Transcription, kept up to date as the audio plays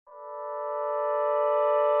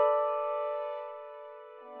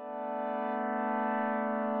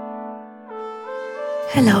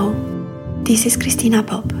Hello, this is Christina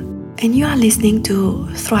Pop, and you are listening to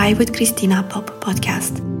Thrive with Christina Pop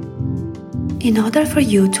podcast. In order for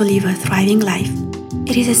you to live a thriving life,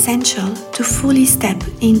 it is essential to fully step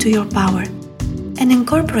into your power and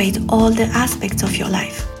incorporate all the aspects of your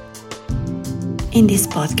life. In this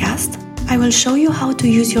podcast, I will show you how to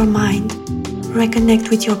use your mind, reconnect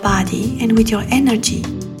with your body and with your energy,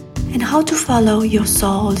 and how to follow your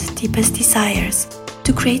soul's deepest desires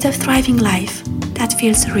to create a thriving life that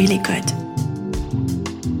feels really good.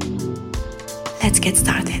 Let's get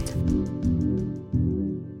started.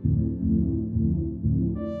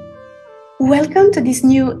 Welcome to this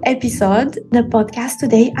new episode, the podcast.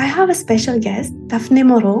 Today, I have a special guest, Daphné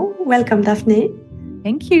Moreau. Welcome, Daphné.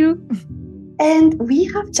 Thank you. And we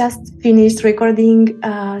have just finished recording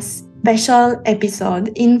a special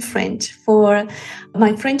episode in French for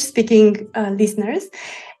my French-speaking listeners.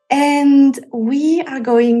 And we are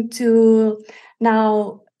going to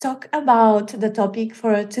now talk about the topic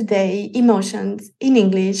for today, emotions in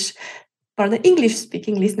English, for the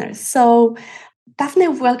English-speaking listeners. So,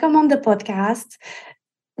 Daphné, welcome on the podcast.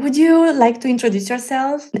 Would you like to introduce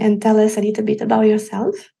yourself and tell us a little bit about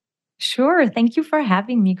yourself? Sure. Thank you for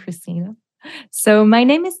having me, Christina. So my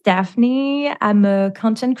name is Daphné. I'm a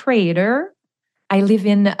content creator. I live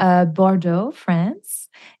in Bordeaux, France,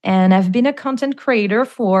 and I've been a content creator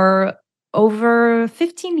for over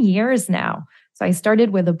 15 years now. So I started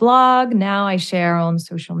with a blog. Now I share on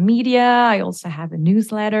social media. I also have a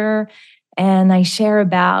newsletter, and I share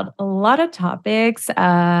about a lot of topics,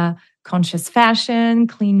 conscious fashion,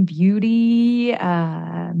 clean beauty,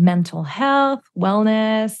 mental health,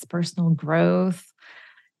 wellness, personal growth.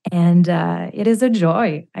 And it is a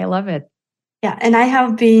joy. I love it. Yeah, and I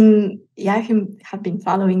have been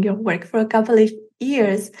following your work for a couple of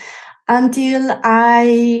years until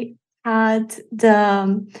I had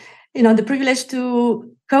the privilege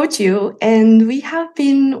to coach you, and we have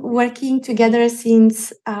been working together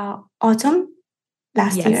since autumn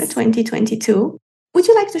last year, 2022. Would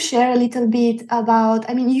you like to share a little bit about?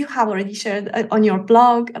 I mean, you have already shared on your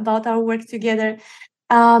blog about our work together.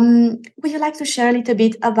 Would you like to share a little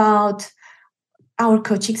bit about our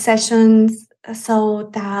coaching sessions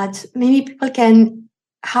so that maybe people can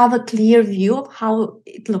have a clear view of how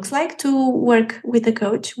it looks like to work with a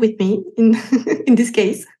coach, with me in this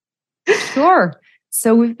case? Sure.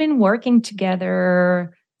 So we've been working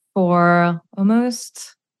together for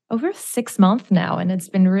almost over 6 months now, and it's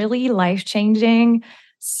been really life-changing.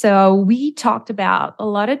 So we talked about a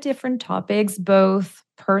lot of different topics, both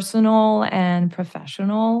personal and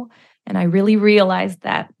professional. And I really realized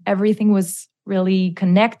that everything was really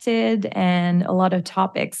connected, and a lot of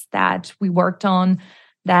topics that we worked on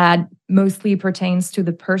that mostly pertains to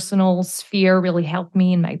the personal sphere really helped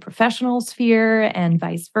me in my professional sphere and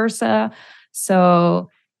vice versa. So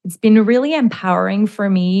it's been really empowering for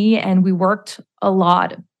me, and we worked a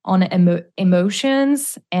lot on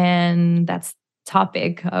emotions, and that's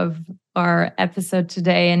topic of our episode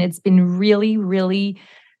today. And it's been really, really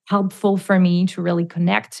helpful for me to really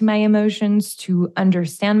connect to my emotions, to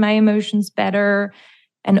understand my emotions better,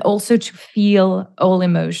 and also to feel all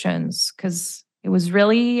emotions, because I was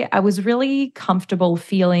really comfortable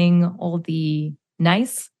feeling all the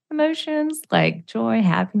nice emotions like joy,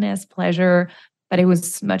 happiness, pleasure, but it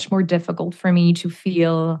was much more difficult for me to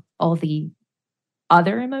feel all the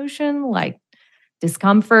other emotion like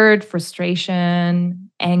discomfort, frustration,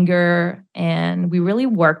 anger. And we really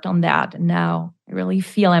worked on that. And now I really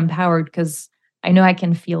feel empowered because I know I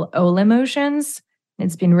can feel all emotions. And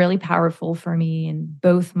it's been really powerful for me in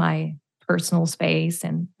both my personal space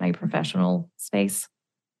and my professional space.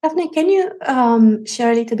 Daphné, can you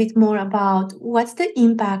share a little bit more about what's the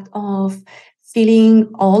impact of feeling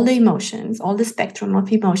all the emotions, all the spectrum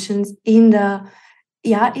of emotions in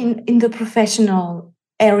the professional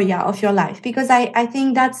area of your life? Because I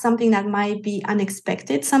think that's something that might be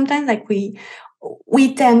unexpected sometimes. Like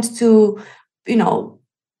we tend to,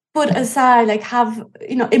 put aside, like have,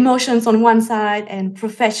 emotions on one side and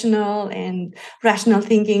professional and rational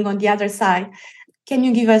thinking on the other side. Can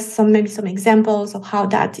you give us maybe some examples of how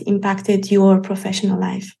that impacted your professional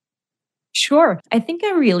life? Sure. I think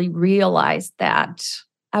I really realized that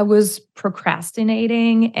I was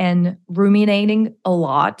procrastinating and ruminating a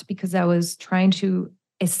lot because I was trying to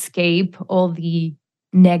escape all the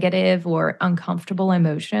negative or uncomfortable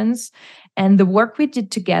emotions. And the work we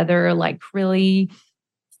did together, like really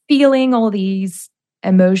feeling all these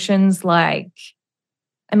emotions,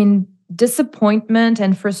 disappointment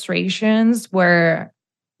and frustrations were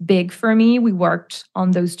big for me. We worked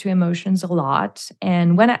on those two emotions a lot.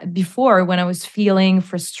 And when I was feeling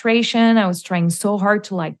frustration, I was trying so hard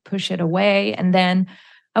to like push it away. And then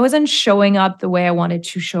I wasn't showing up the way I wanted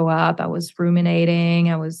to show up. I was ruminating.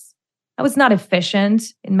 I was not efficient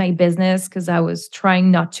in my business because I was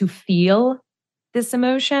trying not to feel this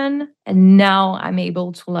emotion. And now I'm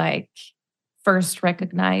able to like first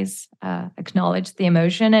recognize, acknowledge the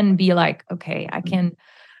emotion and be like, okay, I can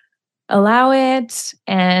allow it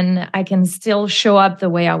and I can still show up the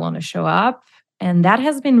way I want to show up. And that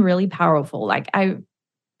has been really powerful. Like I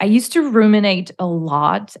used to ruminate a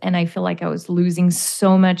lot and I feel like I was losing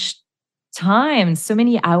so much time, so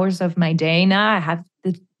many hours of my day. Now I have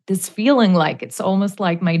this feeling like it's almost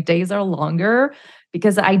like my days are longer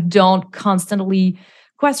because I don't constantly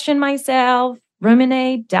question myself,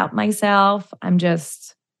 ruminate, doubt myself.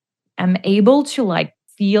 I'm able to like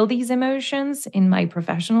feel these emotions in my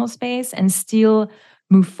professional space and still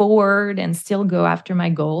move forward and still go after my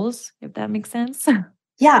goals, if that makes sense.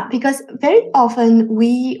 Yeah, because very often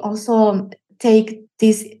we also take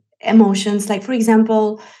these emotions, like, for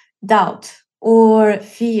example, doubt or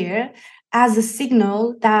fear, as a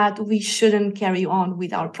signal that we shouldn't carry on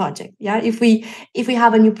with our project. Yeah, if we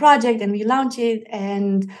have a new project and we launch it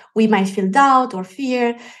and we might feel doubt or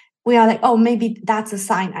fear, we are like, oh, maybe that's a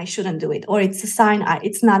sign I shouldn't do it, or it's a sign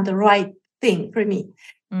it's not the right thing for me.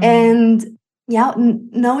 Mm. And yeah,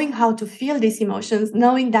 knowing how to feel these emotions,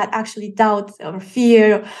 knowing that actually doubt or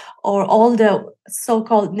fear or all the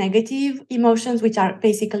so-called negative emotions, which are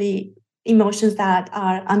basically emotions that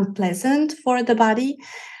are unpleasant for the body,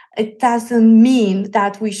 it doesn't mean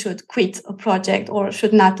that we should quit a project or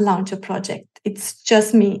should not launch a project. It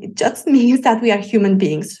just means that we are human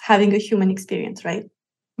beings having a human experience, right?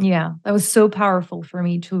 Yeah, that was so powerful for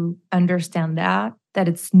me to understand that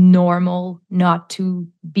it's normal not to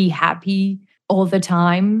be happy all the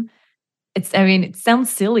time. I mean, it sounds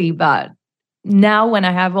silly, but now when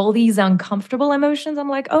I have all these uncomfortable emotions, I'm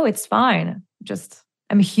like, oh, it's fine.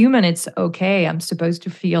 I'm human. It's okay. I'm supposed to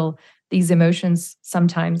feel these emotions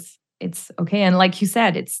sometimes. It's okay. And like you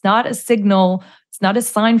said, it's not a signal, it's not a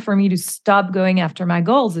sign for me to stop going after my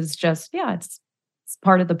goals. It's just, yeah, it's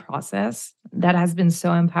part of the process. That has been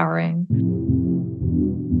so empowering.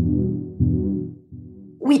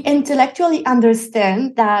 We intellectually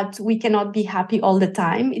understand that we cannot be happy all the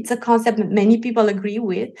time. It's a concept that many people agree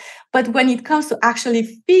with. But when it comes to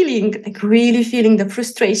actually feeling, like really feeling the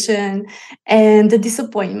frustration and the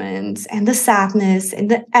disappointment and the sadness and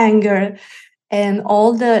the anger and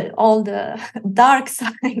all the dark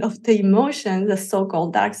side of the emotion, the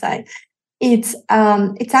so-called dark side, it's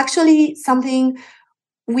actually something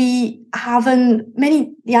we haven't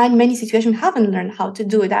many yeah in many situations haven't learned how to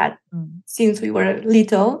do that since we were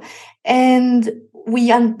little, and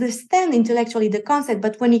we understand intellectually the concept,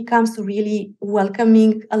 but when it comes to really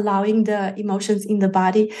welcoming, allowing the emotions in the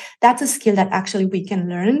body, that's a skill that actually we can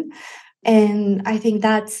learn. And I think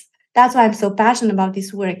that's why I'm so passionate about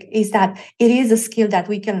this work, is that it is a skill that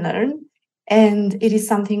we can learn, and it is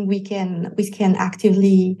something we can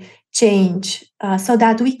actively change, so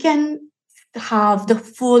that we can have the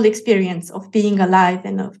full experience of being alive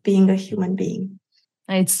and of being a human being.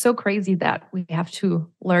 And it's so crazy that we have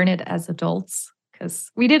to learn it as adults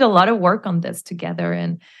because we did a lot of work on this together.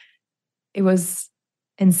 And it was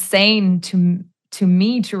insane to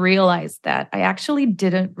me to realize that I actually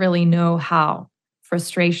didn't really know how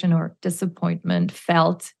frustration or disappointment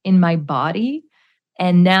felt in my body.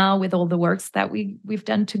 And now with all the works that we've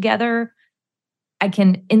done together, I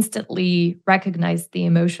can instantly recognize the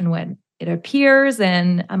emotion when it appears.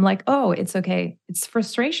 And I'm like, oh, it's okay. It's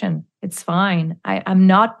frustration. It's fine. I'm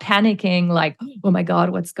not panicking like, oh my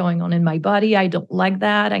God, what's going on in my body? I don't like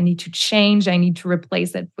that. I need to change. I need to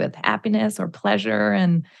replace it with happiness or pleasure.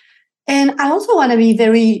 And I also want to be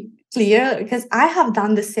very clear, because I have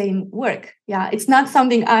done the same work. Yeah, it's not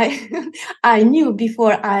something I I knew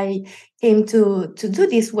before I came to do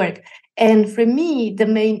this work. And for me, the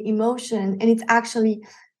main emotion, and it's actually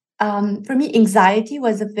for me, anxiety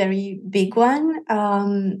was a very big one,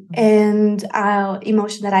 and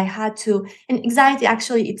emotion that I had to. And anxiety,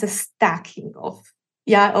 actually, it's a stacking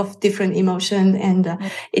of different emotion, and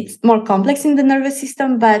it's more complex in the nervous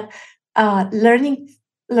system. But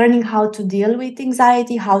learning how to deal with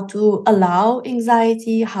anxiety, how to allow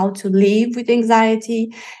anxiety, how to live with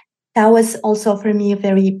anxiety, that was also for me a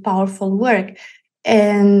very powerful work,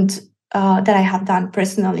 and that I have done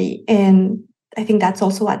personally. And I think that's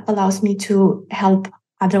also what allows me to help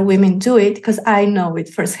other women do it, because I know it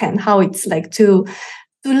firsthand how it's like to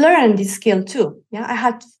learn this skill too. Yeah, I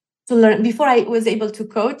had to learn before I was able to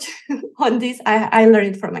coach on this. I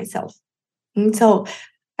learned it for myself. And so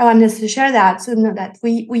I wanted to share that so know that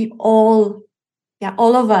we all,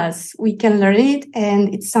 all of us, we can learn it,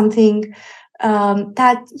 and it's something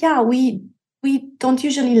that we don't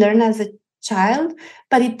usually learn as a child,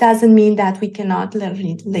 but it doesn't mean that we cannot learn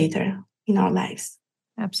it later in our lives.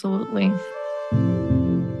 Absolutely.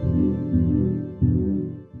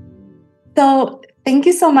 So thank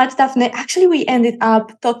you so much, Daphne. Actually, we ended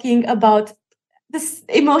up talking about this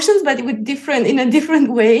emotions, but in a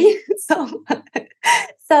different way.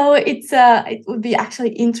 So it would be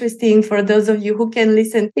actually interesting for those of you who can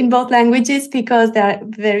listen in both languages, because they're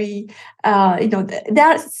very, they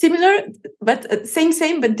are similar, but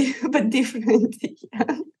same, but but different.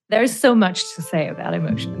 There's so much to say about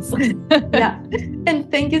emotions. Yeah, and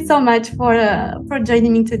thank you so much for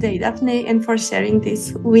joining me today, Daphne, and for sharing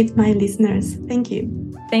this with my listeners. Thank you.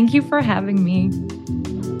 Thank you for having me.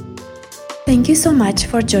 Thank you so much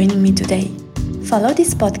for joining me today. Follow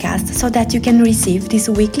this podcast so that you can receive this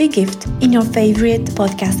weekly gift in your favorite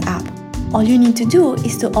podcast app. All you need to do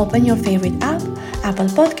is to open your favorite app, Apple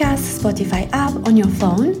Podcasts, Spotify app on your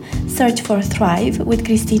phone, search for Thrive with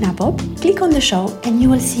Christina Bob, click on the show, and you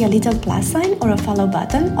will see a little plus sign or a follow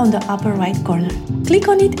button on the upper right corner. Click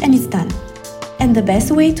on it and it's done. And the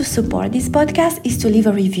best way to support this podcast is to leave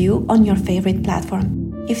a review on your favorite platform.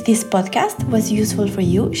 If this podcast was useful for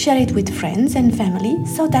you, share it with friends and family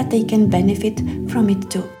so that they can benefit from it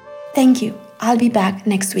too. Thank you. I'll be back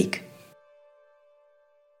next week.